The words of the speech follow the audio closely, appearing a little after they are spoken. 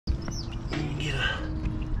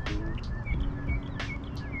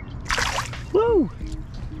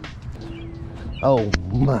Oh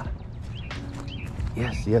my.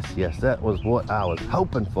 Yes, yes, yes. That was what I was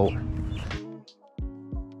hoping for.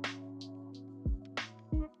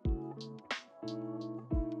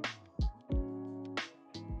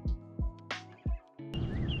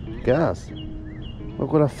 Guys,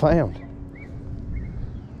 look what I found.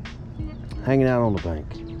 Hanging out on the bank.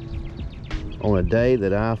 On a day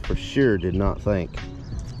that I for sure did not think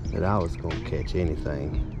that I was going to catch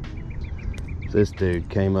anything. This dude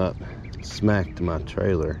came up, smacked my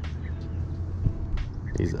trailer.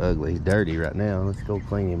 He's ugly, he's dirty right now. Let's go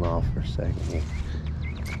clean him off for a second here.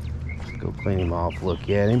 Let's go clean him off, look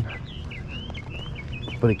at him.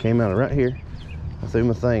 But he came out of right here. I threw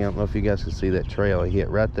my thing, I don't know if you guys can see that trail. He hit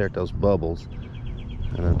right there at those bubbles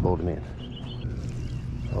and then pulled him in.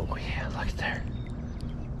 Oh yeah, look at there.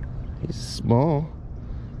 He's small,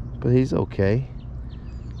 but he's okay.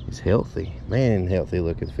 He's healthy. Man, healthy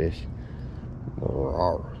looking fish.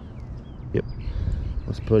 Yep.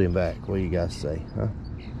 Let's put him back. What do you guys say, huh?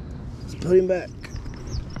 Let's put him back.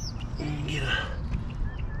 Get a...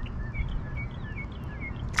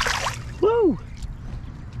 Woo!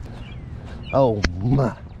 Oh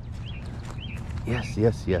my. Yes,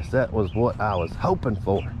 yes, yes. That was what I was hoping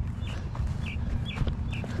for.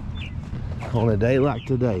 On a day like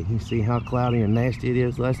today. You see how cloudy and nasty it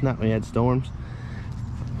is? Last night we had storms.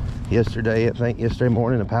 Yesterday, I think yesterday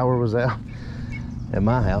morning, the power was out. At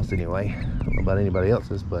my house anyway. I don't know about anybody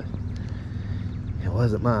else's, but it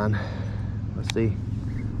wasn't mine. Let's see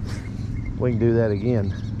if we can do that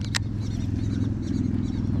again.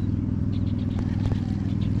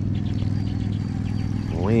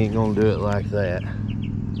 We ain't gonna do it like that.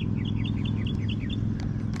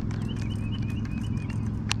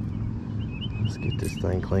 Let's get this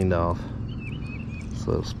thing cleaned off.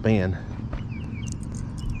 So it'll spin.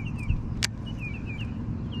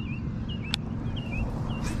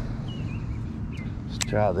 Let's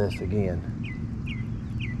try this again.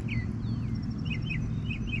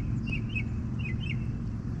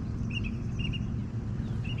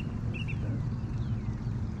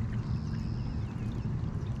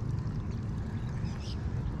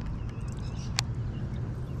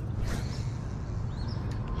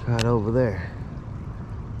 Right over there.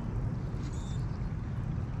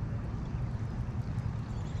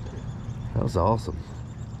 That was awesome.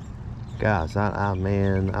 Guys,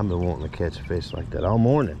 man, I've been wanting to catch a fish like that all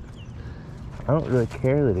morning. I don't really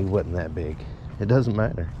care that he wasn't that big. It doesn't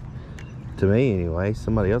matter. To me anyway,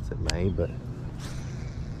 somebody else it may, but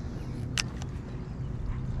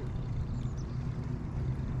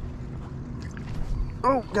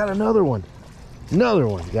oh, got another one. Another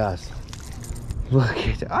one, guys. Look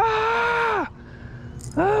at that. Ah!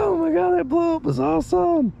 Oh my God, that blow up was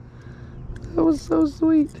awesome. That was so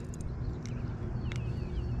sweet.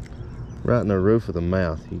 Right in the roof of the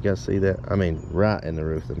mouth. You guys see that? I mean, right in the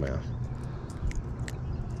roof of the mouth.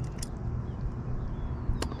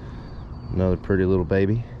 Another pretty little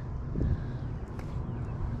baby.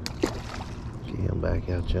 Get him back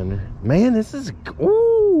out yonder. Man, this is,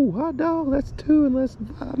 ooh, hot dog. That's 2 in less than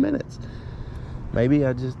 5 minutes. Maybe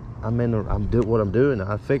I'm doing what I'm doing.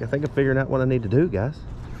 I think I'm figuring out what I need to do, guys.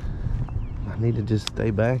 I need to just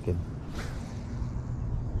stay back and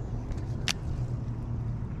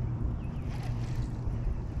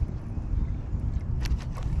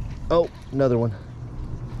oh, another one.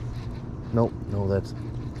 Nope, no, that's,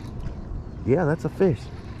 yeah, that's a fish.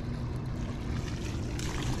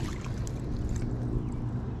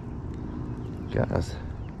 Guys,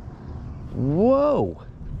 whoa,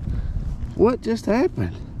 what just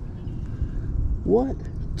happened? What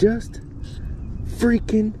just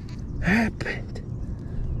freaking happened?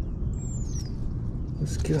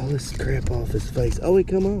 Let's get all this crap off his face. Oh, he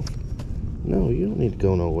come off. No, you don't need to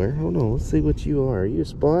go nowhere. Hold on, let's see what you are. Are you a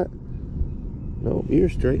spot? No, you're a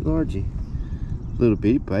straight largie. Little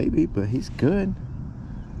bitty baby, but he's good.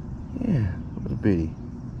 Yeah, little bitty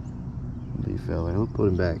fella. We'll put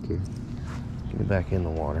him back here. Get him back in the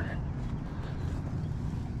water.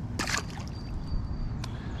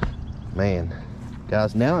 Man,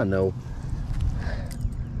 guys, now I know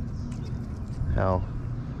how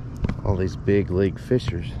all these big league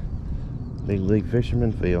fishermen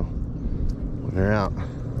feel when they're out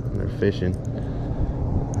and they're fishing,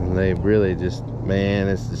 and they really just, man,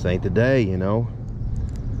 this just ain't the day, you know.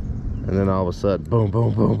 And then all of a sudden, boom,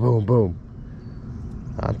 boom, boom, boom, boom.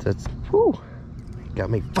 That's, whew, got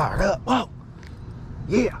me fired up. Whoa,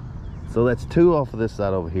 yeah. So that's 2 off of this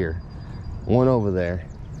side over here, 1 over there.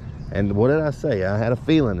 And what did I say? I had a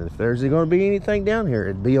feeling if there's going to be anything down here,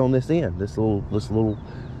 it'd be on this end, this little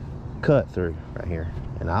cut through right here.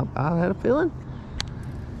 And I had a feeling,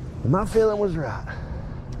 and my feeling was right.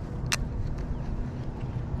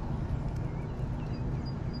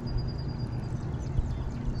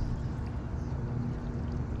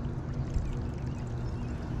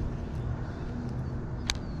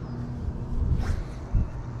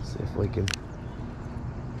 we can.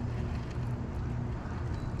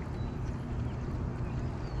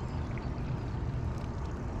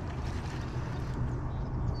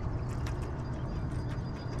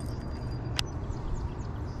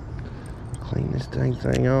 Clean this dang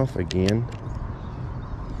thing off again.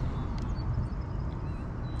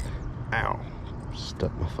 Ow,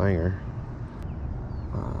 stuck my finger.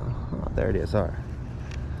 Oh, there it is. All right,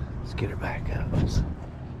 let's get her back up.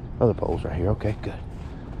 Other pole's right here. Okay, good.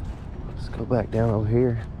 Let's go back down over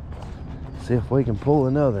here, see if we can pull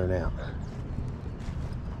another one out.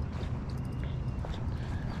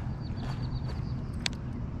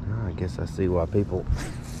 Oh, I guess I see why people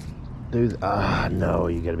do that. Ah, no,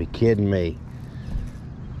 you gotta be kidding me.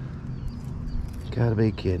 Gotta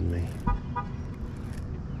be kidding me.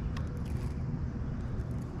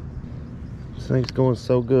 This thing's going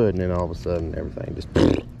so good, and then all of a sudden everything just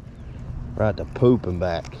right to pooping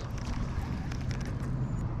back.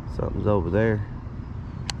 Something's over there.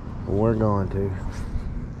 We're going to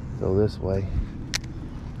go this way.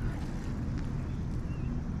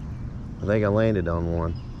 I think I landed on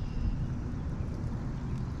one.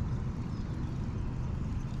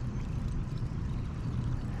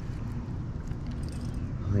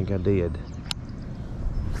 I think I did.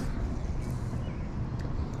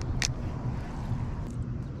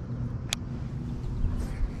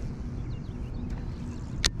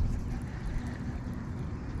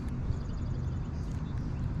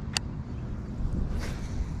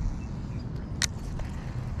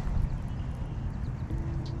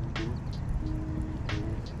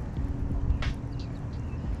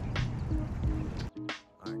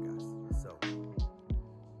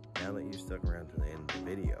 Now that you stuck around to the end of the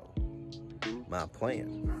video, my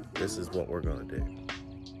plan, this is what we're gonna do.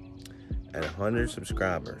 At 100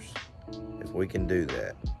 subscribers, if we can do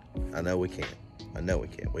that, I know we can.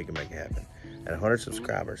 We can make it happen. At 100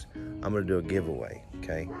 subscribers, I'm gonna do a giveaway,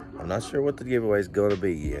 okay? I'm not sure what the giveaway is gonna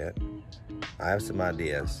be yet. I have some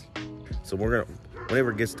ideas. So we're gonna,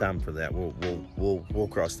 whenever it gets time for that, we'll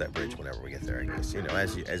cross that bridge whenever we get there, I guess. You know,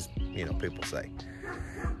 as you know, people say.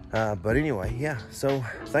 But anyway, yeah, so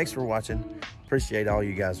thanks for watching. Appreciate all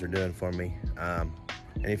you guys are doing for me. And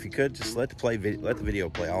if you could, just let the video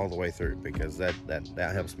play all the way through, because that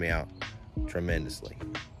helps me out tremendously.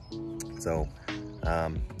 So,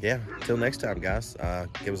 yeah, till next time, guys,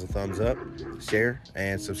 give us a thumbs up, share,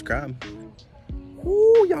 and subscribe.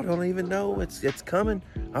 Woo, y'all don't even know it's coming.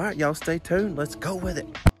 All right, y'all stay tuned. Let's go with it.